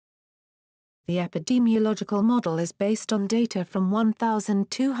The epidemiological model is based on data from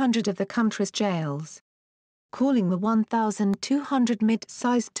 1,200 of the country's jails. Calling the 1,200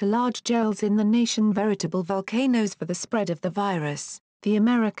 mid-sized to large jails in the nation veritable volcanoes for the spread of the virus, the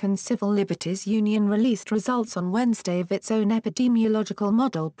American Civil Liberties Union released results on Wednesday of its own epidemiological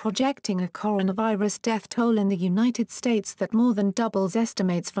model projecting a coronavirus death toll in the United States that more than doubles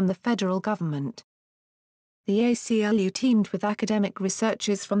estimates from the federal government. The ACLU teamed with academic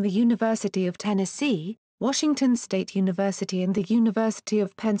researchers from the University of Tennessee, Washington State University and the University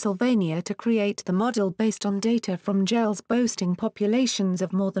of Pennsylvania to create the model based on data from jails boasting populations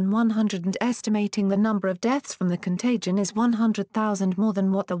of more than 100 and estimating the number of deaths from the contagion is 100,000 more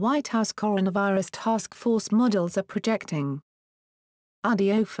than what the White House Coronavirus Task Force models are projecting.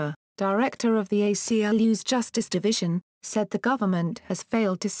 Adi Ofer, director of the ACLU's Justice Division, said the government has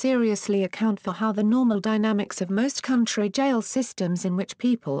failed to seriously account for how the normal dynamics of most country jail systems in which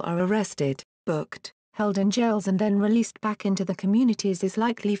people are arrested, booked, held in jails and then released back into the communities is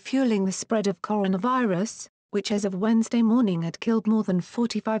likely fueling the spread of coronavirus, which as of Wednesday morning had killed more than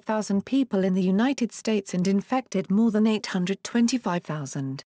 45,000 people in the United States and infected more than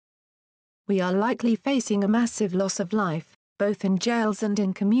 825,000. We are likely facing a massive loss of life, both in jails and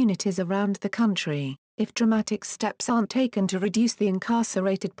in communities around the country, if dramatic steps aren't taken to reduce the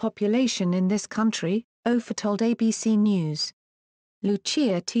incarcerated population in this country, Ofer told ABC News.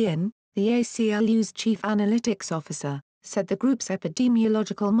 Lucia Tien, the ACLU's chief analytics officer, said the group's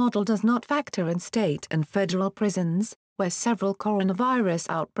epidemiological model does not factor in state and federal prisons, where several coronavirus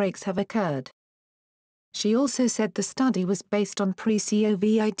outbreaks have occurred. She also said the study was based on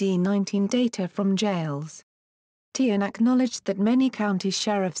pre-COVID-19 data from jails. Tien acknowledged that many county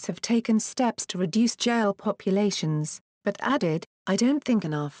sheriffs have taken steps to reduce jail populations, but added, "I don't think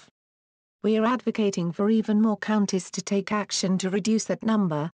enough. We are advocating for even more counties to take action to reduce that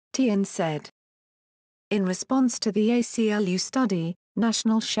number," Tien said. In response to the ACLU study,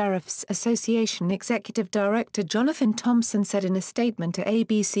 National Sheriff's Association Executive Director Jonathan Thompson said in a statement to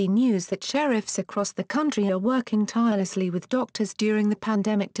ABC News that sheriffs across the country are working tirelessly with doctors during the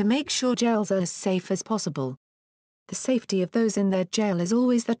pandemic to make sure jails are as safe as possible. The safety of those in their jail is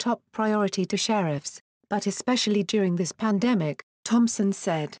always the top priority to sheriffs, but especially during this pandemic, Thompson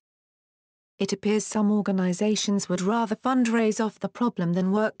said. It appears some organizations would rather fundraise off the problem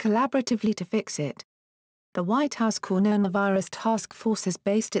than work collaboratively to fix it. The White House Coronavirus Task Force has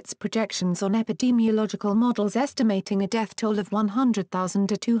based its projections on epidemiological models estimating a death toll of 100,000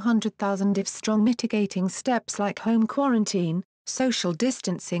 to 200,000 if strong mitigating steps like home quarantine, social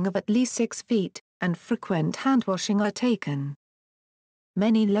distancing of at least 6 feet, and frequent handwashing are taken.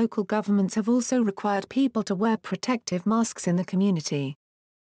 Many local governments have also required people to wear protective masks in the community.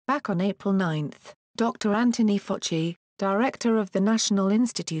 Back on April 9, Dr. Anthony Fauci, director of the National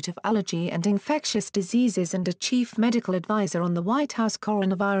Institute of Allergy and Infectious Diseases and a chief medical advisor on the White House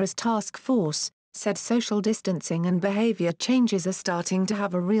Coronavirus Task Force, said social distancing and behavior changes are starting to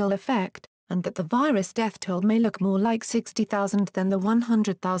have a real effect, and that the virus death toll may look more like 60,000 than the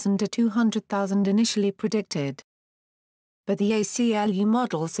 100,000 to 200,000 initially predicted. But the ACLU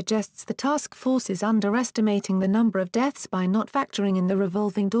model suggests the task force is underestimating the number of deaths by not factoring in the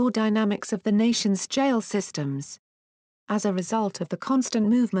revolving door dynamics of the nation's jail systems. As a result of the constant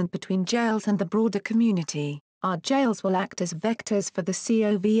movement between jails and the broader community, our jails will act as vectors for the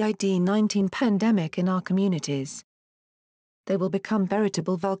COVID-19 pandemic in our communities. They will become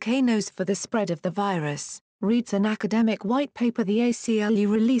veritable volcanoes for the spread of the virus, reads an academic white paper the ACLU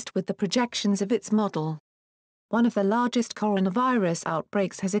released with the projections of its model. One of the largest coronavirus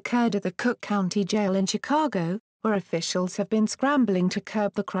outbreaks has occurred at the Cook County Jail in Chicago, where officials have been scrambling to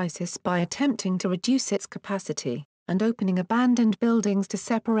curb the crisis by attempting to reduce its capacity, and opening abandoned buildings to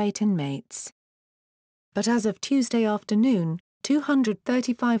separate inmates. But as of Tuesday afternoon,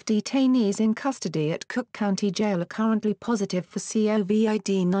 235 detainees in custody at Cook County Jail are currently positive for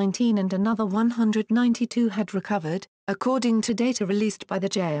COVID-19 and another 192 had recovered, according to data released by the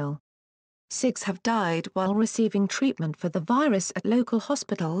jail. 6 have died while receiving treatment for the virus at local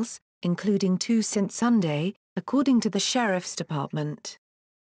hospitals, including 2 since Sunday, according to the Sheriff's Department.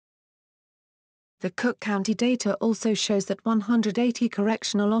 The Cook County data also shows that 180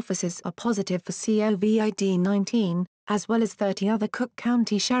 correctional officers are positive for COVID-19, as well as 30 other Cook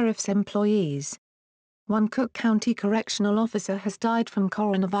County Sheriff's employees. 1 Cook County correctional officer has died from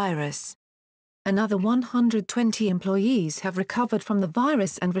coronavirus. Another 120 employees have recovered from the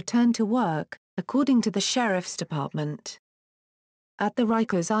virus and returned to work, according to the Sheriff's Department. At the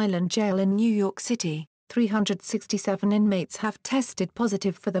Rikers Island Jail in New York City, 367 inmates have tested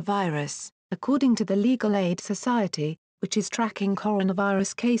positive for the virus, according to the Legal Aid Society, which is tracking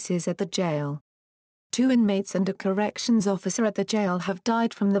coronavirus cases at the jail. 2 inmates and a corrections officer at the jail have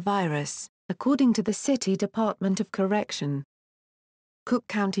died from the virus, according to the City Department of Correction. Cook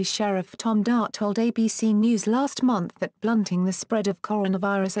County Sheriff Tom Dart told ABC News last month that blunting the spread of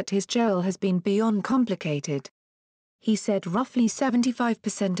coronavirus at his jail has been beyond complicated. He said roughly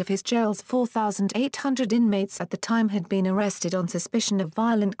 75% of his jail's 4,800 inmates at the time had been arrested on suspicion of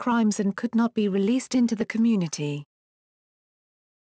violent crimes and could not be released into the community.